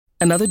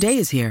Another day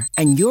is here,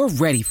 and you're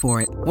ready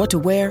for it. What to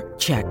wear?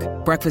 Check.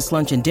 Breakfast,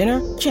 lunch, and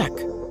dinner? Check.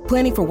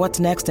 Planning for what's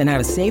next and how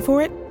to save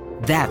for it?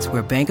 That's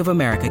where Bank of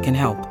America can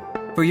help.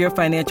 For your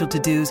financial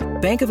to-dos,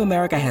 Bank of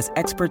America has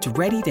experts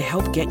ready to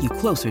help get you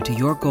closer to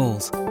your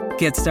goals.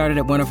 Get started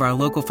at one of our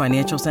local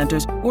financial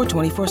centers or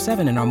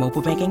 24/7 in our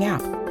mobile banking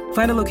app.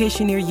 Find a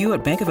location near you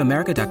at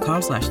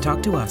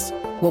bankofamerica.com/talktous.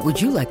 What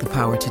would you like the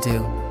power to do?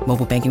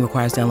 Mobile banking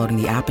requires downloading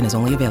the app and is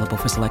only available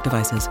for select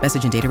devices.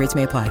 Message and data rates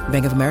may apply.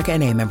 Bank of America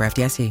N.A., member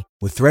FDIC.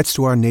 With threats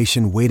to our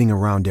nation waiting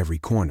around every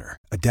corner,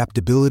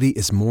 adaptability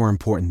is more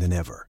important than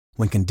ever.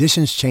 When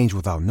conditions change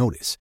without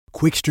notice,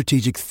 quick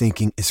strategic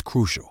thinking is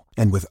crucial.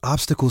 And with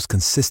obstacles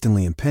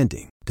consistently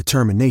impending,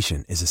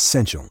 determination is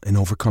essential in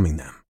overcoming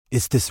them.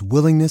 It's this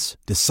willingness,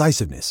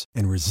 decisiveness,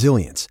 and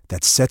resilience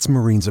that sets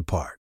Marines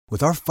apart.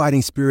 With our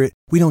fighting spirit,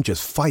 we don't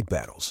just fight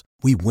battles,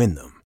 we win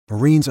them.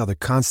 Marines are the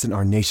constant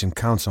our nation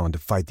counts on to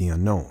fight the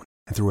unknown.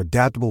 And through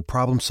adaptable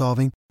problem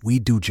solving, we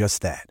do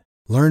just that.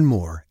 Learn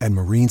more at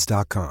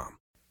marines.com.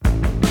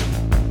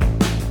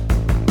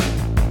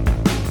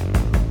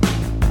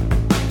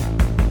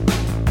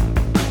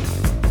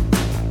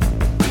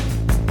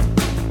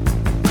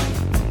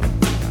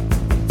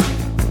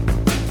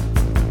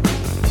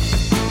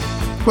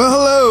 Well,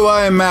 hello,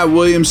 I am Matt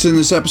Williamson.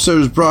 This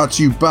episode is brought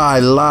to you by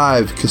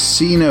Live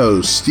Casino.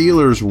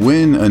 Steelers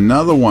win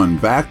another one.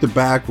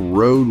 Back-to-back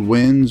road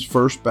wins.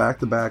 First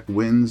back-to-back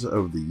wins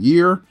of the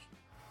year.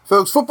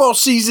 Folks, football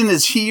season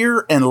is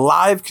here, and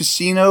Live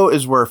Casino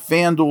is where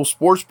FanDuel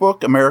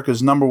Sportsbook,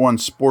 America's #1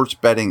 sports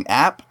betting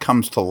app,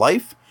 comes to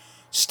life.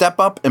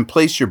 Step up and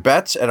place your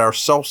bets at our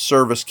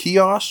self-service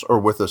kiosk or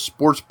with a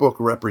sportsbook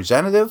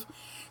representative.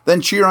 Then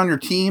cheer on your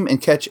team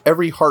and catch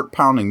every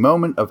heart-pounding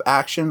moment of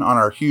action on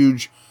our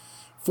huge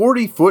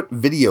 40-foot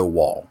video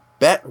wall.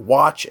 Bet,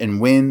 watch, and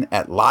win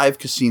at Live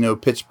Casino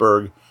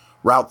Pittsburgh,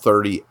 Route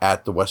 30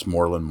 at the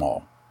Westmoreland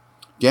Mall.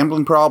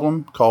 Gambling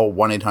problem? Call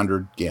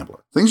 1-800-GAMBLER.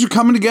 Things are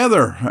coming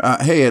together.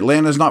 Hey,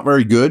 Atlanta's not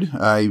very good.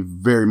 I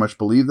very much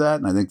believe that,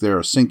 and I think they're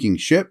a sinking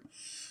ship.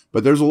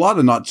 But there's a lot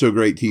of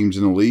not-so-great teams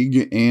in the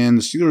league, and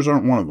the Steelers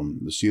aren't one of them.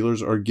 The Steelers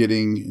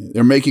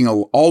they're making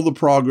all the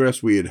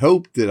progress we had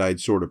hoped, that I'd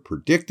sort of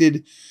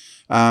predicted.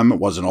 It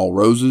wasn't all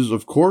roses,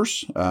 of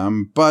course,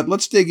 but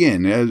let's dig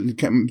in.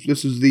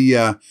 This is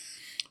the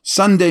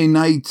Sunday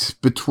night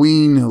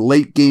between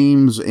late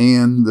games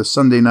and the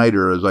Sunday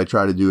nighter, as I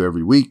try to do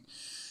every week,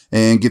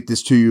 and get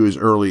this to you as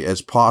early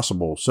as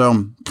possible.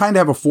 So, kind of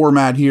have a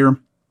format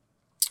here.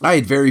 I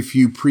had very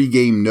few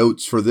pregame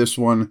notes for this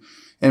one.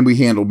 And we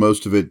handled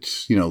most of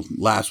it,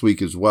 last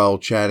week as well,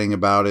 chatting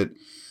about it.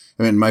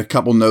 I mean, my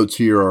couple notes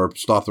here are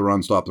stop the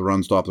run, stop the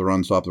run, stop the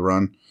run, stop the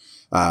run.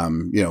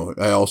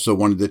 I also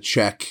wanted to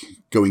check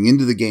going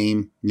into the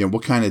game,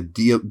 what kind of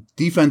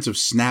defensive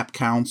snap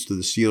counts do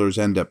the Steelers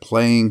end up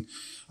playing.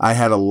 I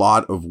had a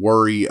lot of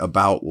worry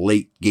about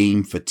late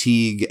game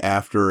fatigue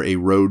after a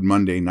road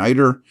Monday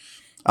nighter.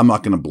 I'm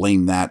not going to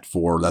blame that's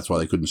why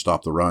they couldn't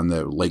stop the run,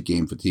 the late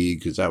game fatigue,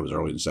 because that was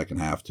early in the second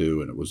half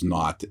too, and it was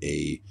not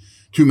a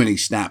too many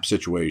snap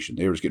situation.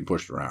 They were just getting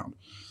pushed around.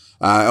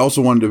 I also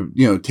wanted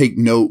to, take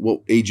note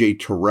what A.J.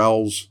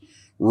 Terrell's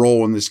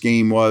role in this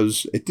game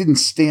was. It didn't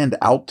stand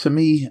out to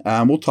me.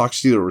 We'll talk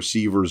Steeler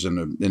receivers in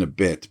a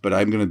bit, but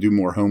I'm going to do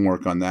more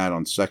homework on that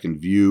on second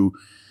view.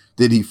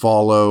 Did he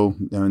follow?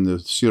 I mean, the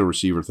Steeler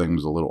receiver thing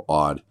was a little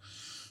odd.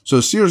 So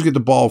the Steelers get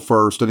the ball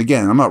first. And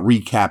again, I'm not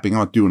recapping. I'm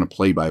not doing a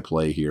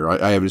play-by-play here.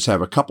 I just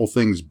have a couple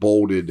things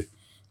bolded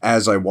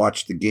as I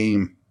watch the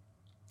game.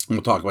 And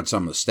we'll talk about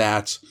some of the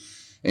stats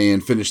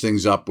and finish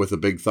things up with a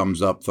big thumbs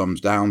up,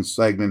 thumbs down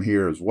segment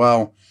here as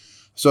well.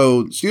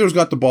 So Steelers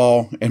got the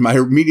ball, and I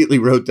immediately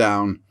wrote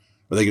down,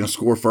 are they going to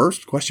score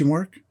first? ?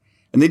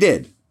 And they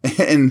did.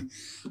 And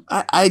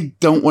I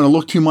don't want to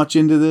look too much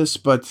into this,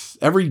 but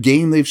every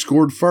game they've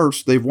scored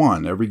first, they've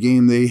won. Every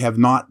game they have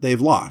not, they've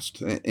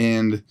lost.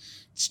 And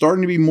it's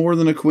starting to be more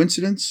than a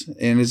coincidence.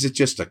 And is it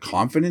just a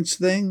confidence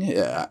thing?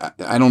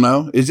 I don't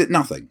know. Is it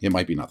nothing? It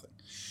might be nothing.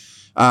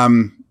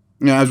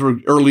 As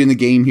we're early in the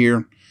game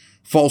here,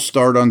 false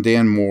start on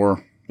Dan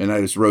Moore, and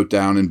I just wrote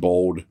down in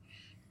bold,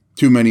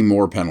 too many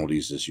more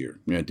penalties this year.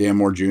 Dan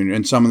Moore Jr.,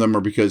 and some of them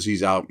are because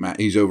he's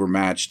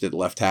overmatched at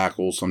left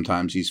tackle.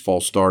 Sometimes he's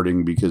false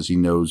starting because he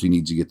knows he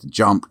needs to get the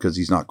jump because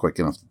he's not quick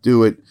enough to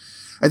do it.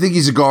 I think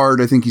he's a guard.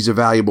 I think he's a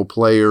valuable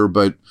player,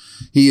 but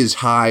he is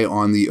high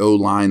on the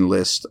O-line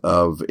list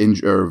of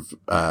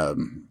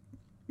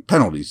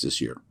penalties this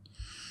year.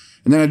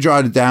 And then I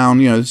jotted it down.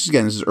 This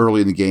is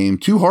early in the game.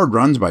 2 hard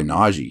runs by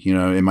Najee.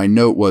 And my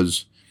note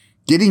was,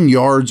 getting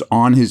yards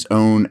on his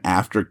own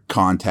after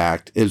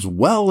contact, as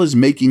well as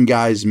making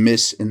guys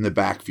miss in the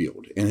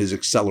backfield. And his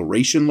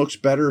acceleration looks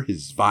better,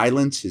 his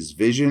violence, his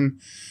vision,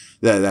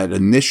 that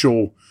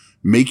initial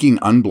making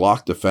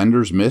unblocked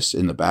defenders miss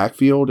in the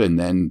backfield and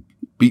then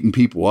beating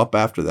people up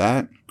after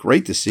that.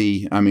 Great to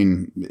see. I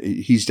mean,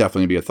 he's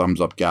definitely going to be a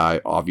thumbs up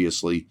guy,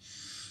 obviously.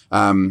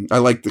 I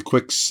like the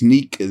quick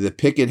sneak that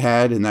Pickett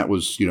had, and that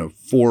was,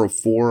 4 of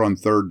 4 on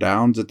third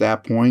downs at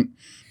that point.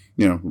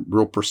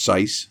 Real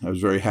precise. I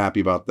was very happy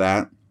about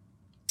that.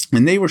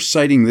 And they were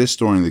citing this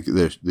during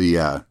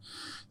the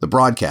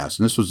broadcast,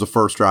 and this was the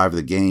first drive of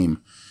the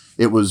game.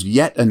 It was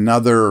yet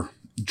another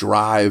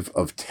drive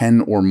of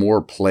 10 or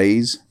more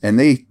plays, and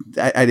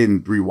I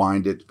didn't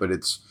rewind it, but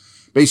it's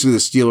basically the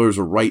Steelers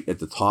are right at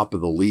the top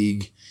of the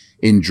league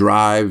in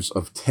drives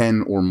of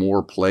 10 or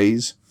more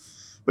plays.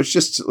 But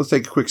let's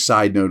take a quick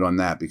side note on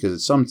that, because it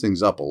sums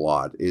things up a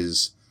lot.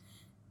 It's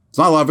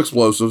not a lot of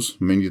explosives.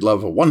 I mean, you'd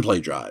love a 1-play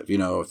drive, a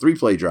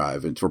 3-play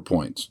drive for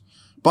points.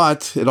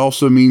 But it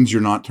also means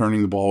you're not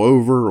turning the ball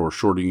over or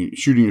shooting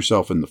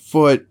yourself in the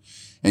foot,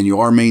 and you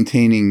are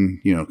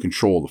maintaining,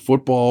 control of the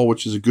football,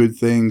 which is a good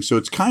thing. So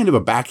it's kind of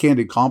a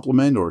backhanded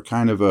compliment, or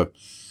kind of a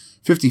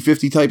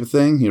 50-50 type of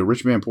thing,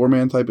 rich man, poor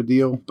man type of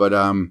deal. But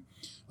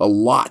a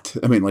lot,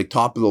 like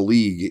top of the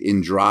league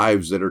in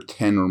drives that are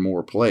 10 or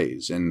more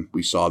plays. And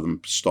we saw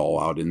them stall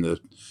out in the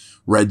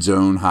red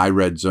zone, high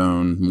red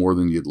zone, more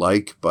than you'd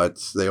like, but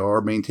they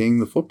are maintaining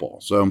the football.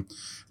 So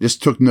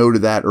just took note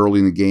of that early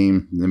in the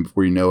game. And then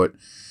before you know it,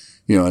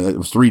 it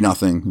was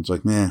 3-0. It's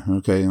like,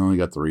 okay, I only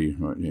got 3,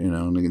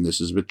 and again,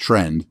 this is a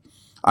trend.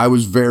 I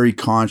was very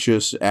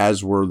conscious,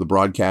 as were the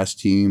broadcast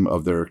team,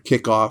 of their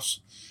kickoffs.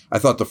 I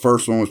thought the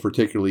first one was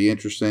particularly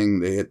interesting.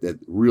 They hit that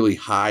really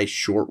high,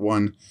 short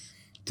one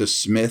to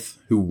Smith,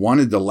 who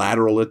wanted to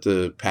lateral it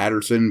to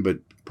Patterson, but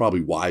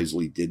probably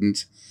wisely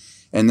didn't.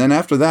 And then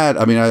after that,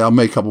 I'll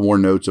make a couple more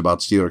notes about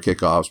Steeler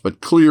kickoffs, but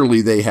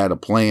clearly they had a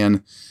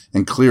plan,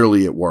 and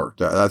clearly it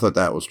worked. I thought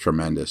that was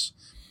tremendous.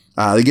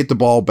 They get the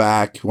ball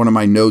back. One of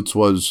my notes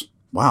was,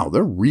 wow,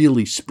 they're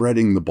really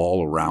spreading the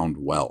ball around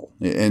well.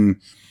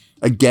 And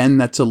again,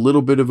 that's a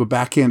little bit of a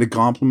backhanded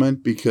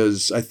compliment,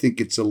 because I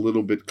think it's a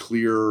little bit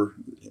clearer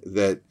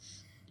that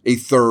a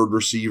third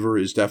receiver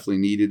is definitely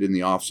needed in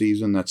the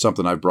offseason. That's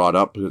something I've brought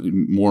up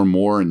more and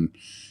more, and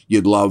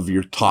you'd love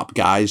your top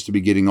guys to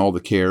be getting all the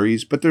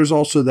carries. But there's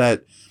also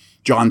that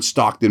John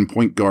Stockton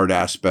point guard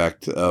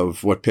aspect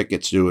of what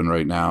Pickett's doing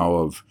right now,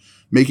 of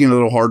making it a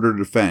little harder to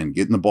defend,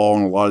 getting the ball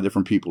in a lot of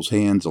different people's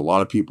hands. A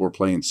lot of people are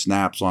playing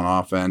snaps on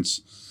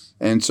offense.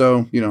 And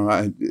so,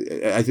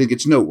 I think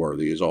it's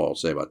noteworthy is all I'll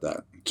say about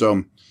that.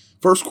 So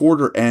first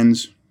quarter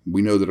ends.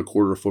 We know that a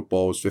quarter of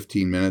football is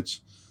 15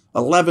 minutes.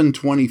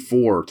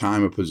 11:24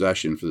 time of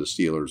possession for the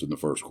Steelers in the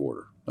first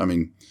quarter.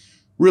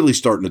 Really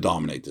starting to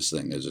dominate this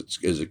thing as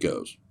it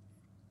goes.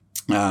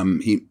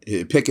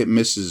 Pickett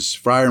misses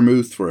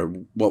Freiermuth for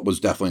what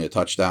was definitely a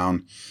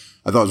touchdown.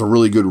 I thought it was a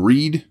really good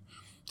read,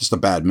 just a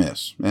bad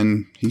miss.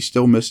 And he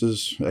still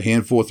misses a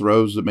handful of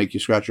throws that make you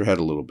scratch your head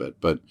a little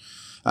bit. But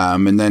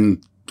and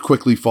then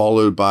quickly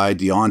followed by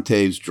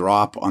Deontay's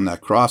drop on that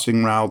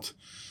crossing route.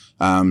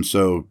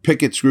 So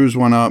Pickett screws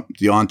one up,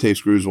 Deontay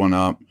screws one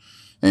up,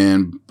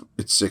 and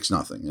it's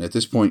 6-0. And at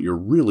this point, you're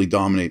really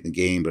dominating the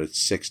game, but it's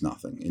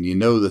 6-0. And you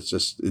know that's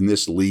just in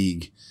this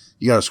league,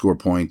 you got to score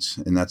points,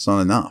 and that's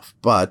not enough.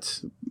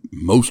 But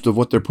most of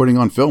what they're putting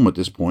on film at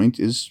this point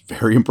is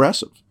very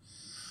impressive.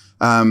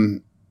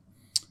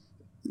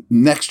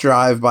 Next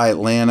drive by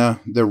Atlanta,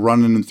 they're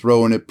running and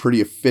throwing it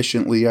pretty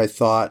efficiently, I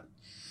thought.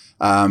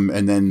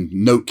 And then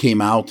note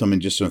came out. I'm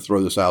just going to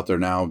throw this out there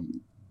now.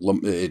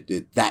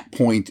 At that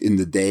point in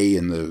the day,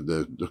 in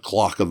the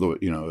clock of the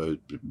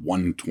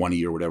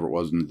 1:20 or whatever it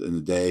was in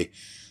the day,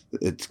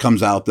 it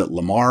comes out that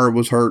Lamar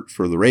was hurt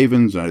for the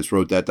Ravens, and I just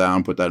wrote that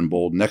down, put that in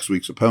bold. Next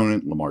week's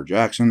opponent, Lamar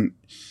Jackson,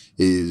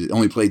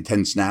 only played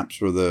 10 snaps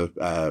for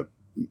the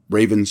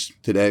Ravens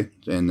today,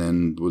 and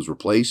then was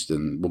replaced,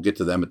 and we'll get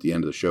to them at the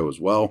end of the show as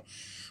well.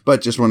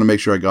 But just want to make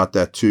sure I got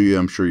that to you.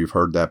 I'm sure you've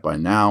heard that by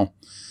now.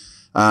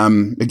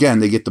 Again,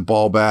 they get the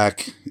ball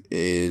back.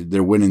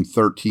 They're winning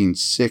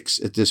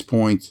 13-6 at this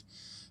point.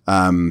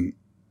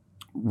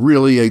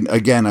 Really,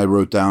 again, I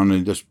wrote down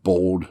and just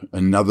bold,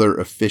 another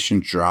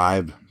efficient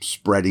drive,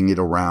 spreading it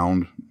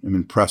around. I'm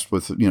impressed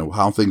with,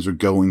 how things are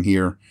going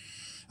here.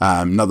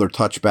 Another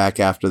touchback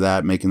after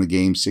that, making the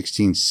game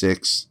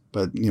 16-6,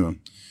 but,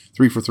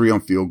 3 for 3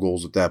 on field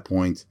goals at that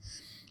point.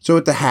 So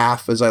at the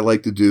half, as I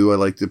like to do, I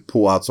like to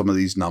pull out some of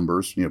these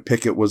numbers.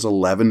 Pickett was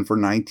 11 for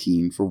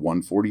 19 for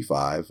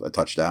 145, a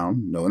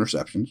touchdown, no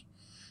interceptions.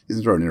 He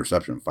didn't throw an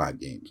interception in 5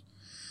 games.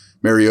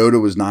 Mariota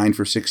was 9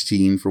 for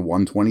 16 for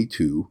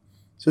 122.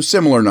 So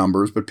similar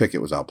numbers, but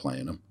Pickett was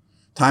outplaying him.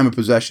 Time of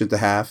possession at the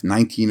half,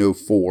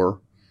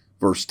 19:04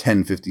 versus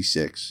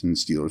 10:56 in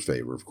Steelers'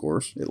 favor, of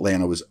course.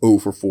 Atlanta was 0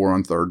 for 4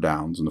 on third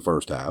downs in the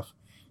first half.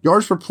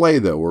 Yards per play,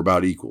 though, were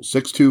about equal.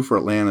 6-2 for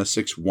Atlanta,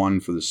 6-1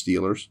 for the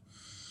Steelers.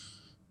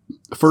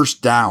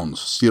 First downs,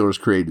 Steelers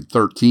created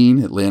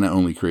 13. Atlanta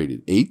only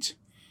created 8.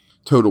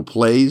 Total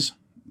plays,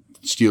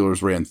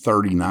 Steelers ran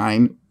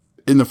 39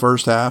 in the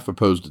first half,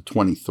 opposed to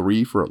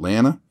 23 for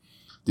Atlanta.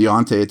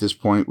 Deontay at this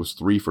point was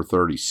 3 for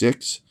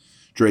 36.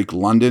 Drake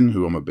London,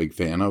 who I'm a big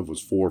fan of,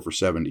 was 4 for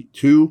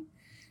 72.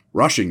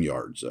 Rushing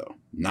yards, though,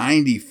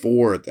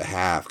 94 at the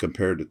half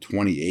compared to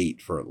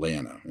 28 for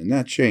Atlanta. And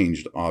that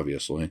changed,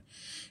 obviously.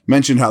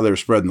 Mentioned how they were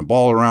spreading the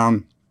ball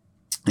around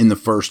in the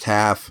first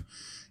half.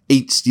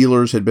 8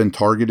 Steelers had been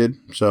targeted,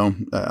 so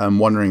I'm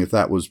wondering if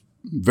that was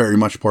very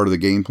much part of the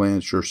game plan.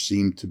 It sure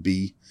seemed to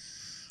be.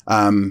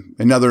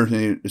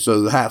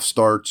 So the half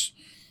starts.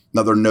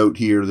 Another note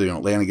here,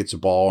 Atlanta gets the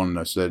ball, and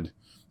I said,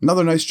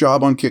 another nice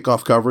job on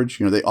kickoff coverage.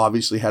 They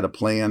obviously had a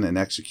plan and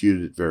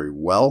executed it very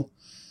well.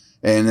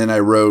 And then I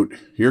wrote,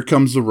 here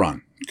comes the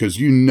run. Because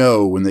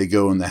when they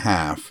go in the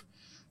half,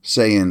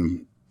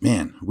 saying,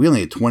 man, we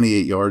only had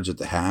 28 yards at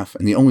the half,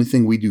 and the only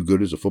thing we do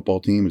good as a football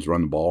team is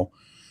run the ball.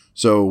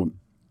 So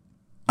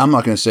I'm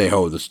not going to say, the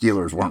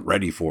Steelers weren't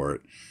ready for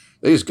it.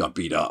 They just got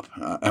beat up.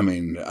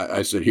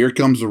 I said, here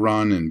comes the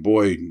run, and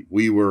boy,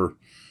 we were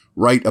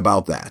right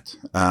about that.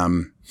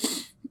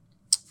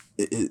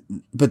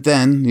 But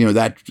then,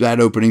 that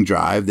opening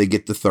drive, they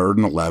get the 3rd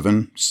and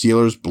 11.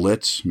 Steelers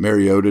blitz.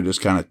 Mariota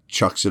just kind of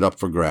chucks it up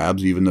for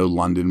grabs, even though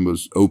London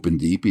was open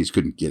deep. He just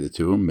couldn't get it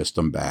to him, missed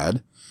him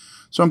bad.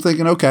 So I'm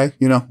thinking, okay,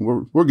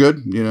 we're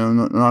good.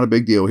 Not a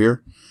big deal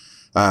here.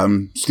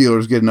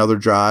 Steelers get another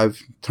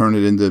drive,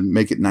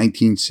 make it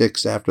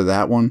 19-6 after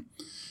that one.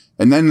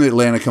 And then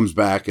Atlanta comes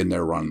back and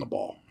they're running the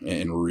ball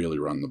and really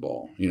run the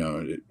ball.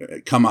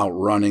 Come out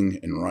running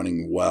and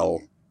running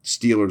well.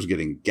 Steelers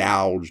getting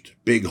gouged,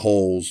 big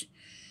holes,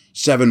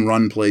 7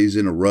 run plays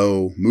in a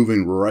row,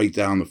 moving right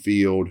down the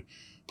field,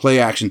 play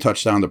action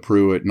touchdown to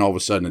Pruitt, and all of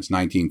a sudden it's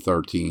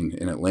 19-13,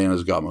 and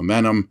Atlanta's got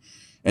momentum,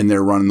 and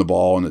they're running the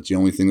ball, and it's the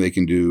only thing they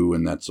can do,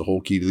 and that's the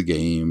whole key to the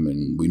game,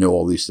 and we know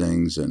all these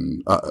things,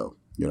 and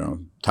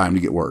time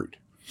to get worried.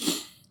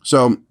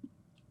 So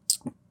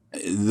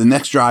the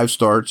next drive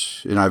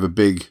starts, and I have a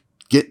big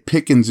get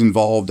Pickens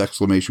involved,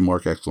 exclamation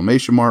mark.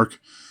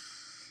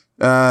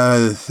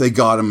 They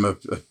got him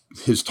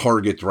his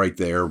target right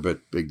there,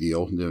 but big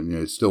deal.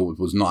 It still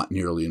was not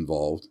nearly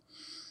involved.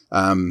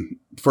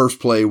 First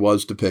play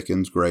was to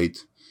Pickens, great.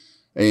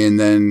 And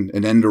then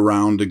an end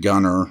around to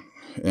Gunner.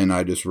 And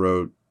I just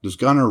wrote, does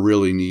Gunner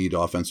really need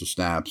offensive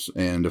snaps?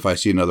 And if I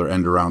see another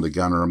end around to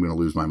Gunner, I'm going to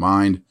lose my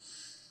mind.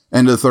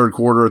 End of the third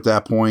quarter at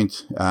that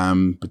point.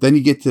 But then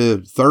you get to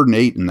 3rd and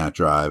 8 in that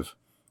drive.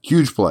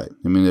 Huge play.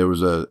 There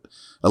was a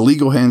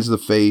illegal hands to the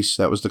face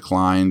that was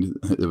declined.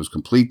 It was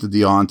complete to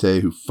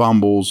Deontay, who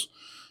fumbles,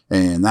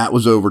 and that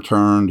was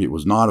overturned. It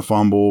was not a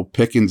fumble.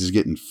 Pickens is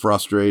getting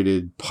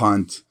frustrated,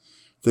 punt.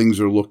 Things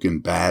are looking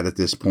bad at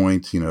this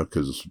point,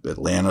 because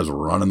Atlanta's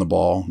running the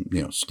ball.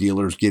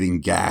 Steelers getting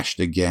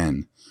gashed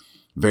again.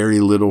 Very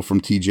little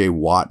from TJ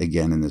Watt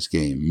again in this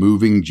game.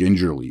 Moving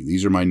gingerly.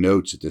 These are my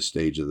notes at this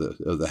stage of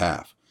the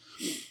half.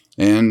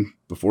 And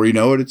before you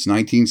know it, it's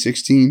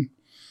 19-16.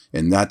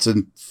 And that's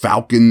a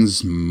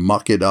Falcons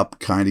muck it up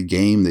kind of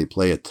game. They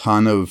play a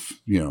ton of,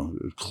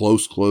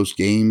 close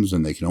games,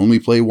 and they can only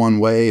play one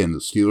way, and the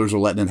Steelers are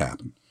letting it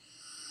happen.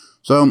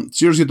 So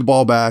Steelers get the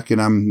ball back,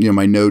 and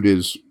my note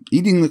is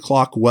eating the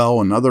clock well,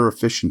 another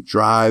efficient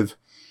drive,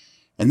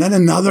 and then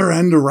another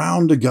end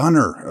around to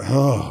Gunner.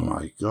 Oh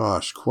my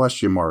gosh,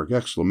 question mark,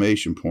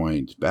 exclamation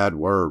point, bad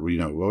word.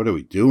 What are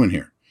we doing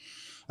here?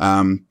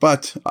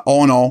 But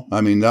all in all,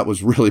 that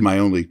was really my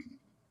only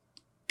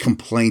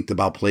complaint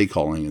about play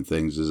calling and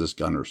things is this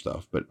Gunner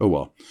stuff, but oh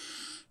well.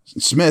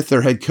 Smith,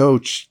 their head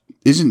coach,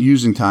 isn't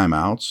using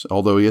timeouts,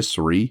 although he has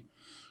 3.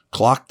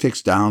 Clock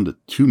ticks down to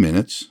 2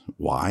 minutes.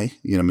 Why?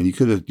 You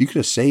could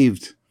have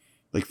saved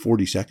like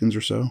 40 seconds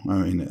or so.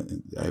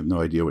 I have no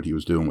idea what he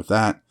was doing with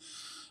that.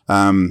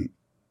 And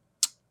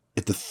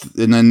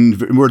then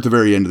we're at the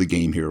very end of the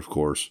game here, of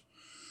course,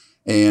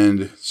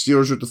 and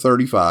Steelers are at the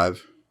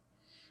 35.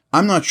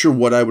 I'm not sure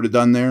what I would have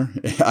done there.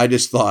 I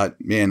just thought,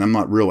 man, I'm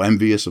not real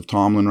envious of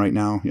Tomlin right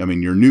now.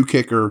 Your new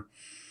kicker,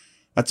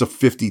 that's a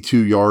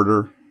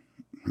 52-yarder.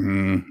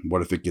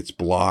 What if it gets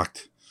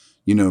blocked?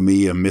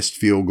 Me, a missed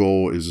field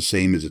goal is the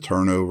same as a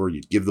turnover. You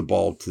give the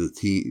ball to the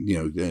team,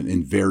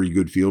 in very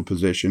good field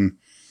position.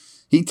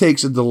 He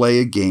takes a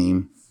delay of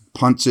game,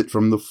 punts it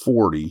from the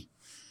 40.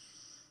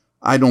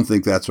 I don't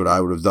think that's what I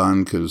would have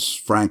done because,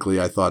 frankly,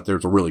 I thought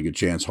there's a really good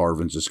chance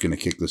Harvin's just going to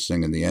kick this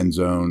thing in the end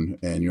zone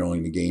and you're only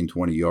going to gain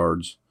 20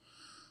 yards.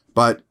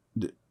 But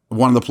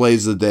one of the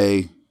plays of the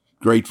day,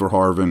 great for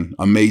Harvin,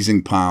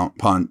 amazing punt,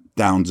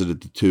 downs it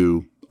at the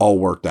 2, all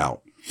worked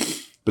out.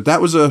 But that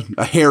was a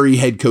hairy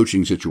head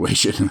coaching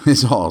situation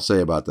is all I'll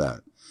say about that.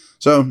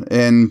 So,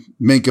 and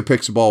Minkah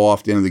picks the ball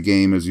off the end of the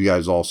game, as you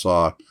guys all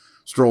saw,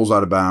 strolls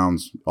out of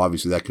bounds.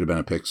 Obviously, that could have been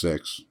a pick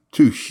 6.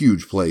 2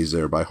 huge plays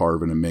there by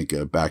Harvin and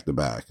Minkah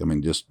back-to-back.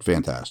 Just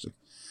fantastic.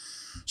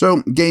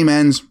 So, game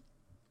ends,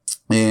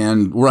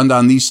 and we'll run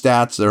down these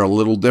stats. They're a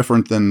little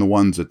different than the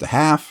ones at the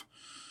half.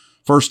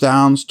 First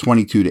downs,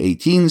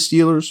 22-18, the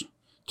Steelers.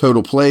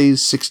 Total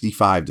plays,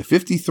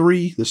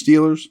 65-53, the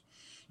Steelers.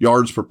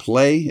 Yards per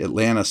play,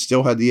 Atlanta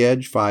still had the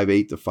edge,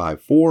 5.8 to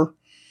 5.4.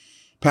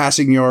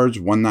 Passing yards,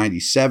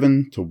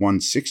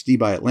 197-160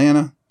 by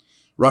Atlanta.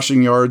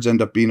 Rushing yards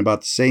end up being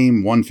about the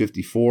same,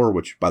 154,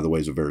 which, by the way,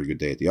 is a very good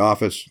day at the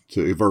office,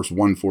 versus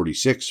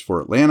 146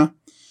 for Atlanta.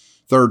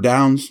 Third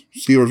downs,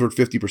 Steelers were at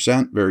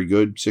 50%, very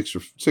good, 6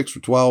 for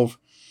 12.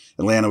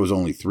 Atlanta was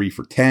only 3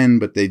 for 10,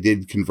 but they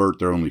did convert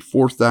their only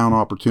 4th down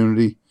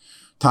opportunity.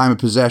 Time of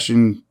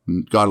possession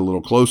got a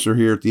little closer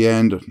here at the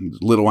end, a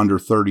little under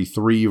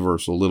 33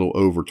 versus a little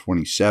over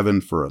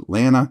 27 for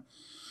Atlanta.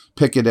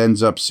 Pickett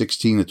ends up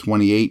 16 of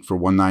 28 for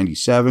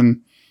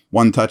 197,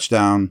 1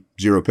 touchdown,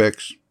 0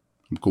 picks.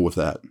 I'm cool with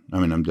that. I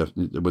mean,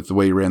 with the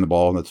way he ran the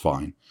ball, that's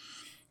fine.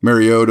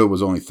 Mariota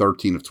was only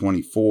 13 of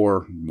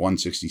 24,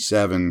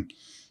 167.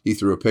 He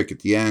threw a pick at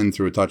the end,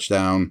 threw a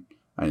touchdown.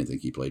 I didn't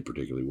think he played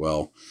particularly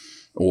well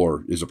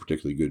or is a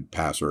particularly good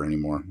passer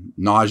anymore.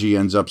 Najee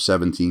ends up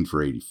 17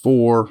 for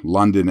 84.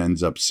 London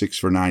ends up 6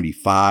 for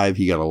 95.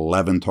 He got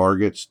 11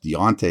 targets.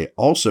 Deontay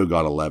also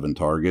got 11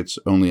 targets,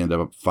 only ended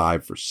up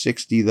 5 for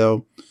 60,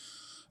 though.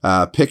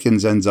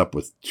 Pickens ends up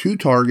with 2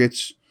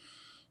 targets,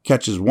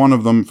 catches one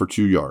of them for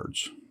 2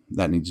 yards.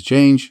 That needs to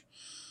change.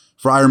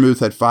 Freiermuth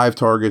had 5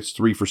 targets,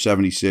 3 for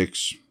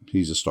 76.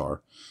 He's a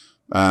star.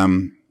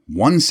 1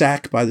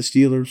 sack by the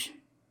Steelers,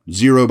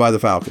 0 by the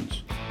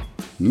Falcons.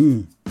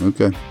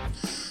 Okay.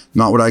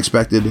 Not what I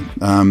expected.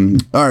 All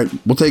right,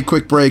 we'll take a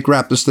quick break,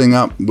 wrap this thing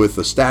up with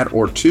a stat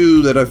or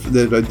two that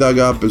I dug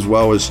up, as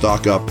well as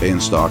stock up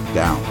and stock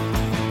down.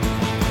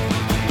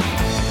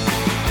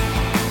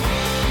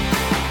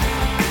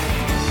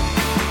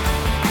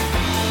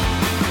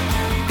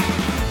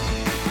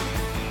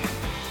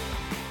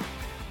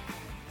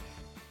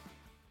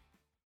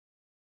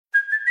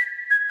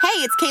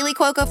 Hey, it's Kaylee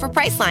Cuoco for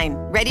Priceline.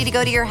 Ready to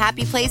go to your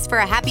happy place for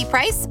a happy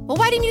price? Well,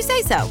 why didn't you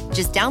say so?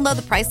 Just download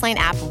the Priceline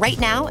app right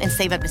now and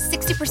save up to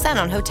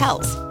 60% on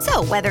hotels.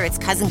 So whether it's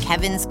Cousin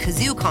Kevin's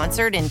Kazoo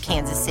Concert in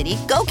Kansas City,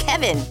 go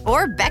Kevin,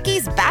 or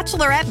Becky's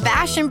Bachelorette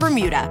Bash in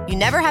Bermuda, you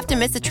never have to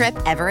miss a trip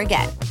ever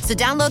again. So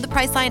download the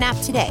Priceline app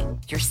today.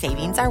 Your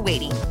savings are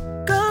waiting.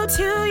 Go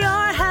to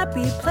your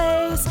happy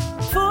place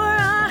for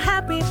a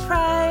happy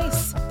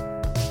price.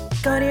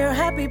 Go to your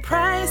happy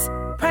price,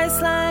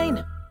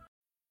 Priceline.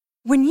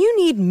 When you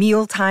need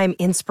mealtime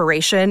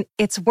inspiration,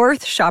 it's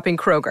worth shopping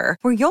Kroger,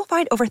 where you'll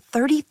find over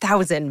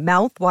 30,000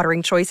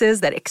 mouth-watering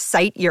choices that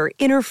excite your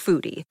inner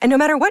foodie. And no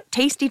matter what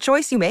tasty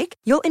choice you make,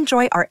 you'll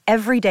enjoy our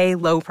everyday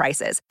low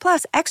prices,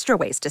 plus extra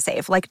ways to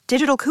save, like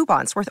digital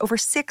coupons worth over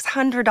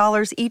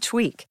 $600 each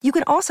week. You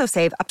can also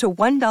save up to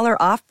 $1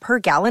 off per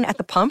gallon at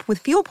the pump with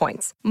fuel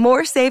points.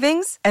 More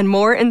savings and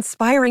more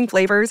inspiring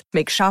flavors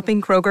make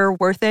shopping Kroger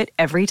worth it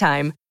every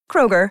time.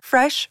 Kroger,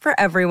 fresh for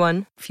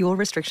everyone. Fuel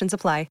restrictions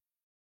apply.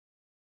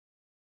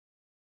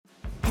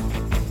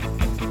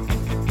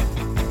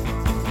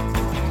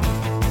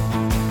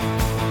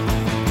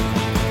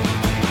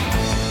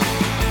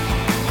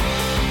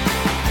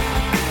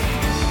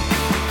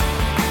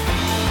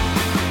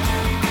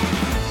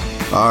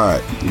 All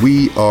right,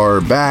 we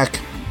are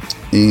back,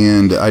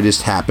 and I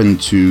just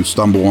happened to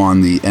stumble on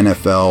the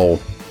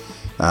NFL.com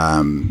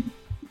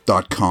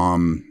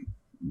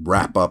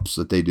wrap-ups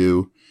that they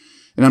do,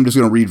 and I'm just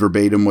going to read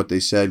verbatim what they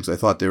said because I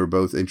thought they were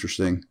both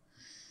interesting.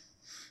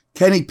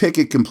 Kenny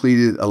Pickett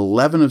completed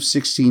 11 of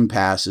 16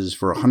 passes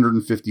for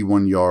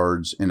 151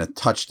 yards and a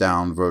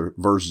touchdown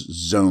versus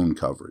zone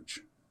coverage,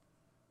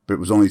 but it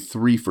was only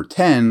 3 for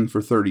 10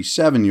 for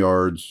 37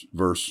 yards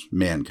versus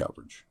man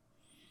coverage.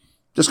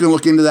 Just going to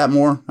look into that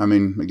more. I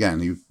mean,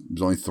 again, it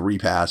was only 3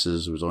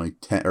 passes. It was only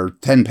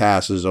 10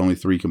 passes, only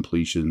 3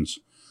 completions.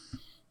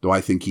 Do I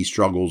think he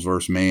struggles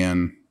versus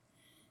man?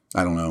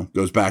 I don't know.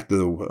 Goes back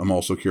to I'm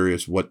also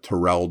curious what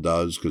Terrell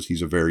does because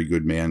he's a very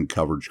good man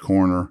coverage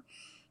corner.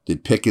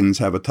 Did Pickens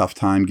have a tough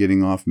time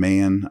getting off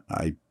man?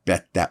 I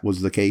bet that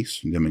was the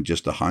case. I mean,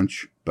 just a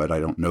hunch, but I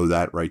don't know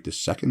that right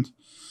this second.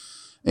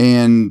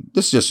 And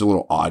this is just a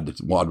little odd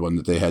one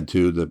that they had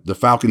too. The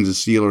Falcons and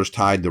Steelers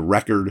tied the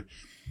record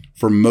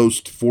for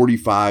most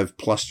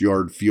 45-plus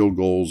yard field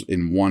goals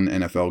in one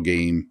NFL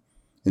game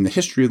in the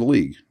history of the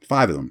league.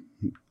 5 of them.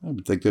 I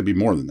would think there'd be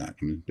more than that.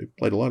 I mean, they've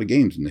played a lot of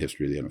games in the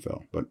history of the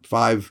NFL, but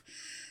 5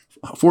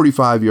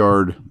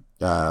 45-yard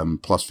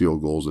plus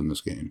field goals in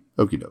this game.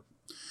 Okie doke.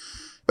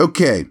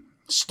 Okay,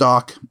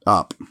 stock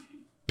up.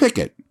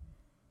 Pickett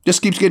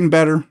just keeps getting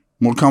better,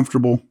 more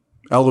comfortable,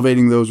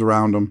 elevating those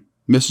around him.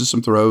 Misses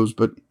some throws,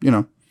 but,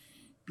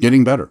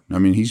 getting better. I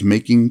mean, he's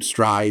making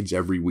strides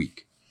every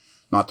week.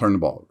 Not turn the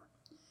ball over.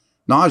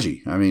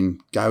 Najee, I mean,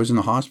 guy was in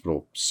the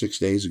hospital 6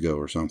 days ago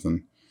or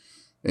something,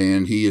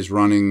 and he is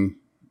running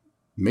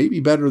maybe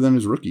better than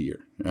his rookie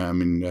year. I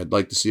mean, I'd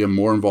like to see him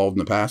more involved in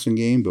the passing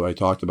game, but I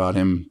talked about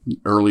him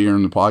earlier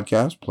in the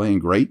podcast, playing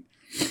great.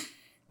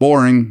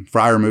 Boring.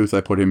 Freiermuth,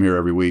 I put him here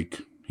every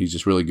week. He's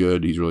just really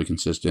good. He's really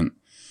consistent.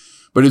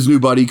 But his new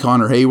buddy,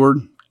 Connor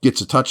Hayward, gets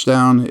a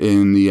touchdown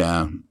in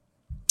the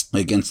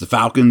against the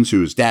Falcons,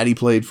 who his daddy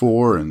played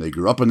for, and they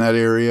grew up in that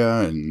area,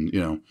 and,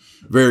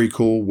 very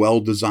cool,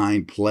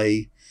 well-designed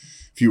play.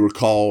 If you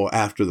recall,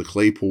 after the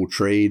Claypool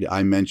trade,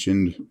 I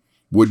mentioned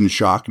wouldn't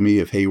shock me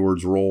if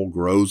Hayward's role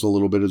grows a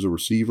little bit as a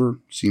receiver.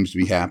 Seems to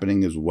be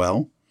happening as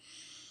well.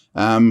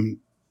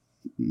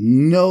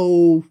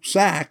 No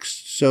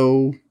sacks,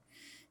 so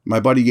my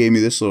buddy gave me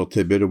this little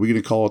tidbit. Are we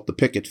going to call it the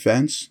picket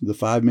fence, the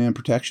 5-man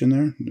protection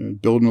there?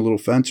 Building a little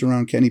fence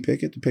around Kenny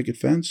Pickett, the picket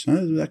fence.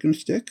 Is that going to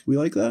stick? We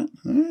like that?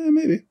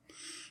 Maybe.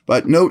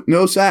 But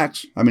no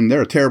sacks. I mean,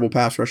 they're a terrible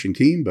pass rushing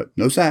team, but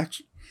no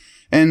sacks.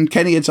 And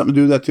Kenny had something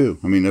to do with that too.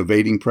 I mean,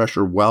 evading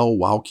pressure well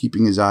while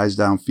keeping his eyes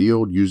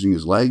downfield, using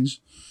his legs.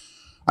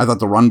 I thought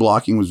the run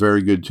blocking was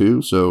very good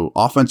too. So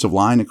offensive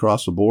line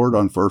across the board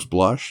on first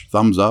blush,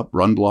 thumbs up,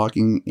 run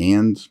blocking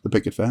and the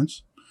picket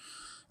fence.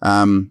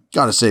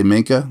 Got to say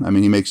Minkah. I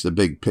mean, he makes the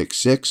big pick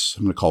six.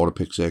 I'm going to call it a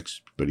pick six,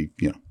 but he,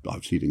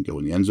 obviously didn't go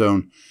in the end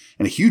zone.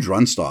 And a huge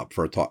run stop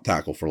for a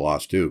tackle for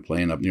loss too,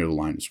 playing up near the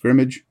line of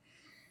scrimmage.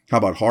 How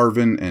about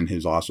Harvin and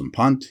his awesome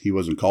punt? He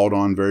wasn't called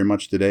on very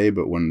much today,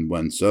 but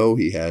when so,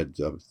 he had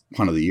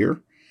punt of the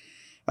year.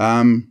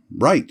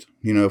 Right.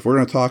 If we're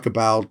going to talk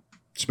about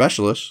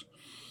specialists,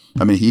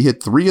 I mean, he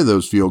hit 3 of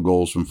those field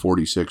goals from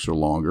 46 or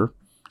longer.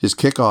 His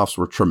kickoffs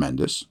were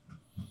tremendous.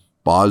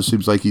 Boz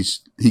seems like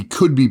he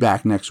could be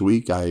back next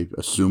week. I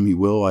assume he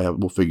will.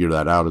 We'll figure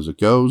that out as it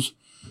goes.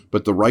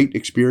 But the right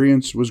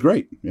experience was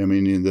great. I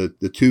mean,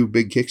 the 2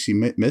 big kicks he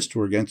missed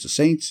were against the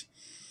Saints,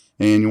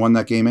 and you won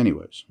that game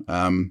anyways.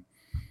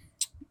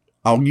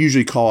 I'll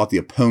usually call out the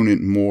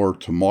opponent more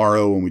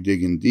tomorrow when we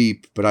dig in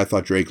deep, but I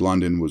thought Drake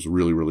London was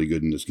really, really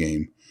good in this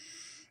game.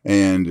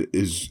 And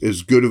is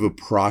as good of a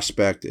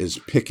prospect as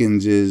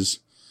Pickens is.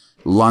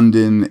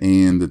 London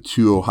and the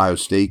 2 Ohio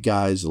State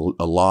guys,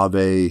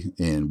 Olave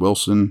and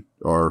Wilson,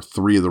 are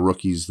 3 of the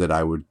rookies that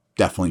I would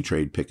definitely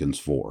trade Pickens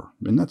for.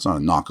 And that's not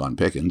a knock on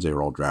Pickens. They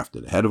were all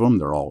drafted ahead of him.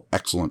 They're all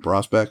excellent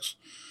prospects.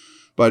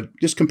 But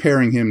just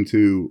comparing him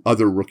to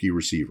other rookie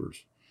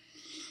receivers.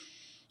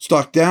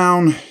 Stock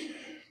down,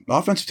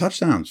 offensive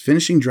touchdowns,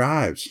 finishing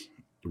drives,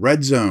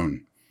 red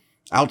zone,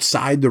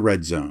 outside the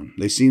red zone.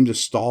 They seem to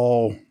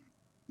stall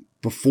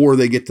before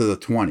they get to the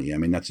 20. I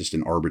mean, that's just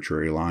an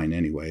arbitrary line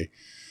anyway.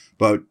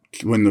 But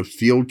when the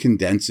field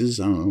condenses,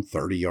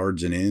 30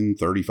 yards and in,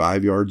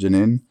 35 yards and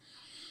in,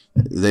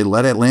 they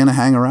let Atlanta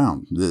hang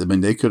around. I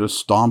mean, they could have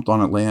stomped on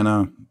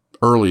Atlanta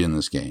early in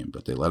this game,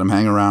 but they let them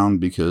hang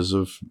around because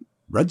of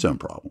red zone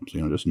problems,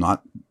 just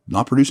not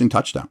producing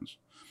touchdowns.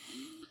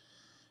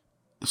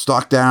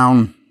 Stock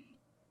down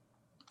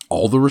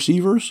all the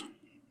receivers.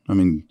 I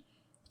mean,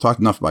 talked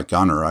enough about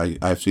Gunner.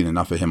 I've seen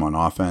enough of him on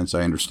offense.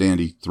 I understand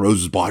he throws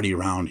his body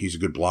around. He's a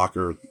good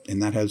blocker,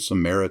 and that has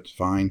some merit.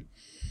 Fine.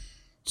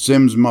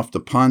 Sims muffed a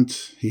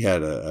punt. He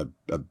had a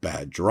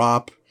bad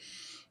drop.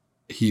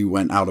 He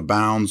went out of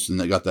bounds, and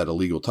they got that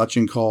illegal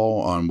touching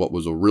call on what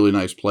was a really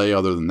nice play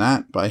other than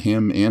that by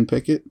him and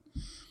Pickett.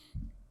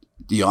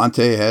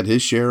 Deontay had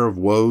his share of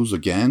woes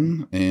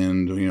again,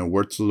 and,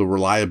 what's the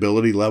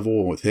reliability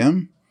level with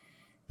him?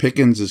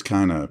 Pickens is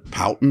kind of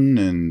pouting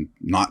and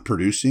not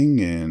producing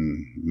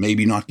and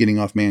maybe not getting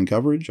off man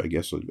coverage. I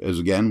guess, as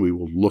again, we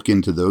will look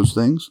into those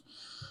things.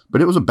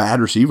 But it was a bad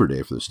receiver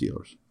day for the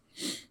Steelers.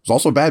 It was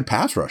also a bad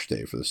pass rush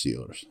day for the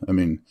Steelers. I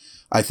mean,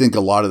 I think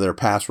a lot of their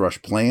pass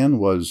rush plan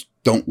was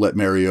don't let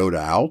Mariota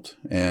out,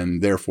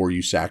 and therefore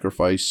you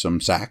sacrifice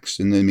some sacks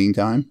in the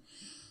meantime.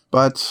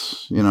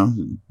 But,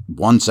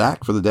 1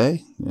 sack for the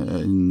day,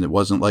 and it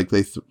wasn't like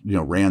they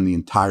ran the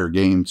entire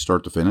game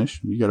start to finish.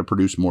 You got to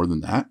produce more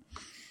than that.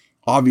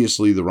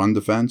 Obviously, the run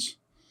defense.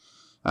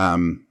 But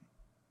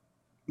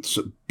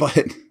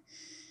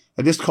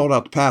I just called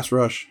out the pass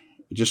rush.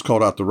 I just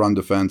called out the run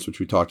defense, which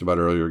we talked about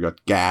earlier,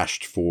 got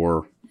gashed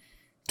for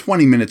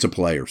 20 minutes of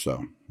play or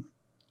so.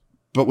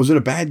 But was it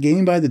a bad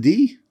game by the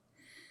D?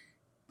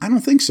 I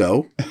don't think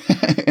so.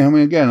 I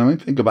mean, again, let me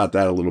think about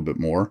that a little bit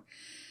more.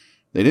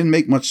 They didn't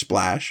make much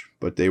splash,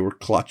 but they were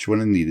clutch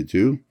when it needed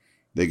to.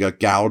 They got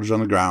gouged on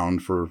the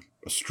ground for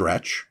a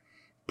stretch,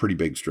 pretty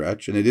big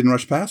stretch, and they didn't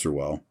rush passer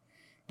well.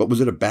 But was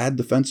it a bad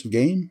defensive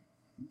game?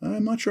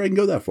 I'm not sure I can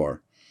go that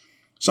far.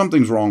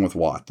 Something's wrong with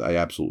Watt. I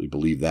absolutely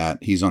believe that.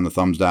 He's on the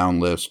thumbs down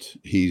list.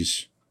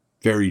 He's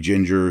very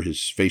ginger.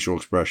 His facial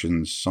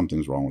expressions,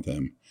 something's wrong with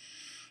him.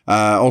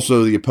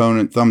 Also, the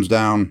opponent, thumbs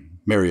down,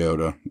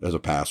 Mariota as a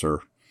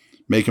passer.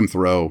 Make him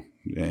throw,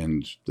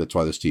 and that's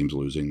why this team's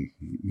losing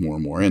more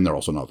and more. And they're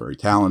also not very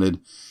talented.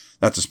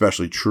 That's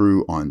especially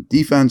true on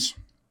defense.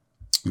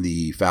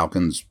 The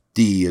Falcons'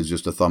 D is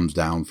just a thumbs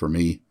down for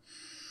me.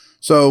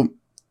 So,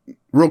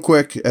 real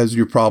quick, as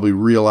you probably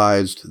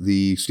realized,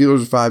 the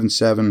Steelers are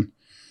 5-7.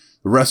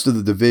 The rest of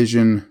the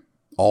division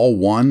all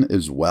won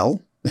as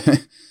well.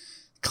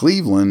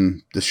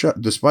 Cleveland,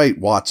 despite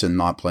Watson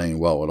not playing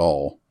well at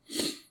all,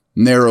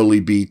 narrowly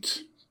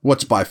beat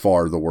what's by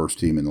far the worst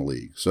team in the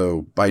league.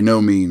 So by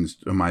no means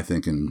am I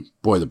thinking,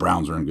 boy, the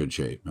Browns are in good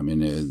shape. I mean,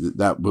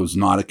 that was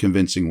not a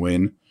convincing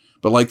win.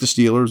 But like the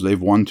Steelers, they've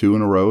won 2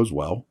 in a row as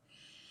well.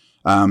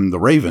 The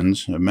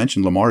Ravens, I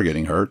mentioned Lamar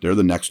getting hurt. They're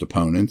the next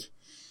opponent.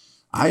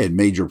 I had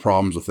major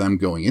problems with them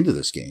going into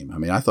this game. I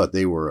mean, I thought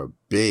they were a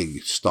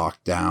big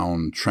stock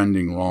down,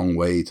 trending wrong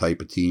way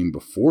type of team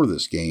before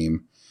this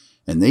game.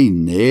 And they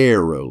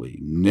narrowly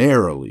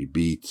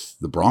beat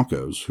the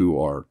Broncos,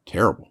 who are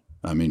terrible.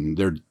 I mean,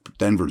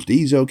 Denver's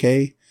D's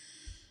okay.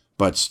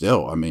 But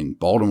still, I mean,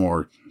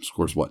 Baltimore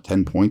scores,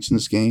 10 points in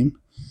this game?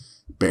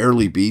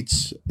 Barely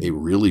beats a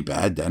really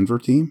bad Denver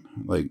team.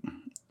 Like,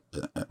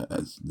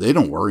 they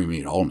don't worry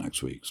me at all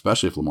next week,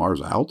 especially if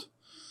Lamar's out.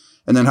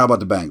 And then how about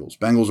the Bengals?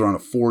 Bengals are on a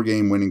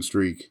 4-game winning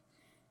streak,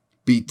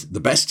 beat the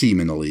best team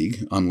in the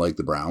league, unlike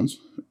the Browns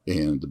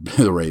and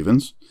the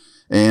Ravens,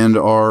 and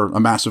are a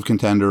massive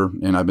contender.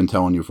 And I've been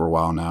telling you for a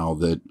while now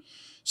that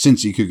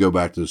Cincy could go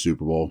back to the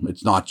Super Bowl.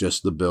 It's not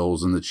just the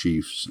Bills and the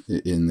Chiefs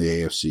in the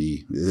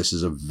AFC. This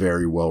is a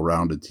very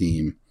well-rounded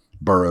team.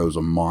 Burrow's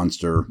a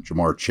monster.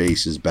 Jamar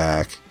Chase is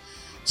back.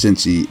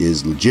 Cincy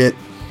is legit.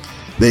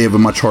 They have a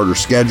much harder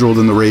schedule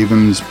than the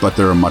Ravens, but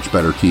they're a much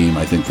better team.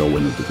 I think they'll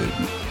win the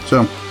division.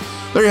 So,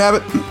 there you have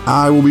it.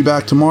 I will be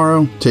back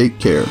tomorrow. Take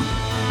care.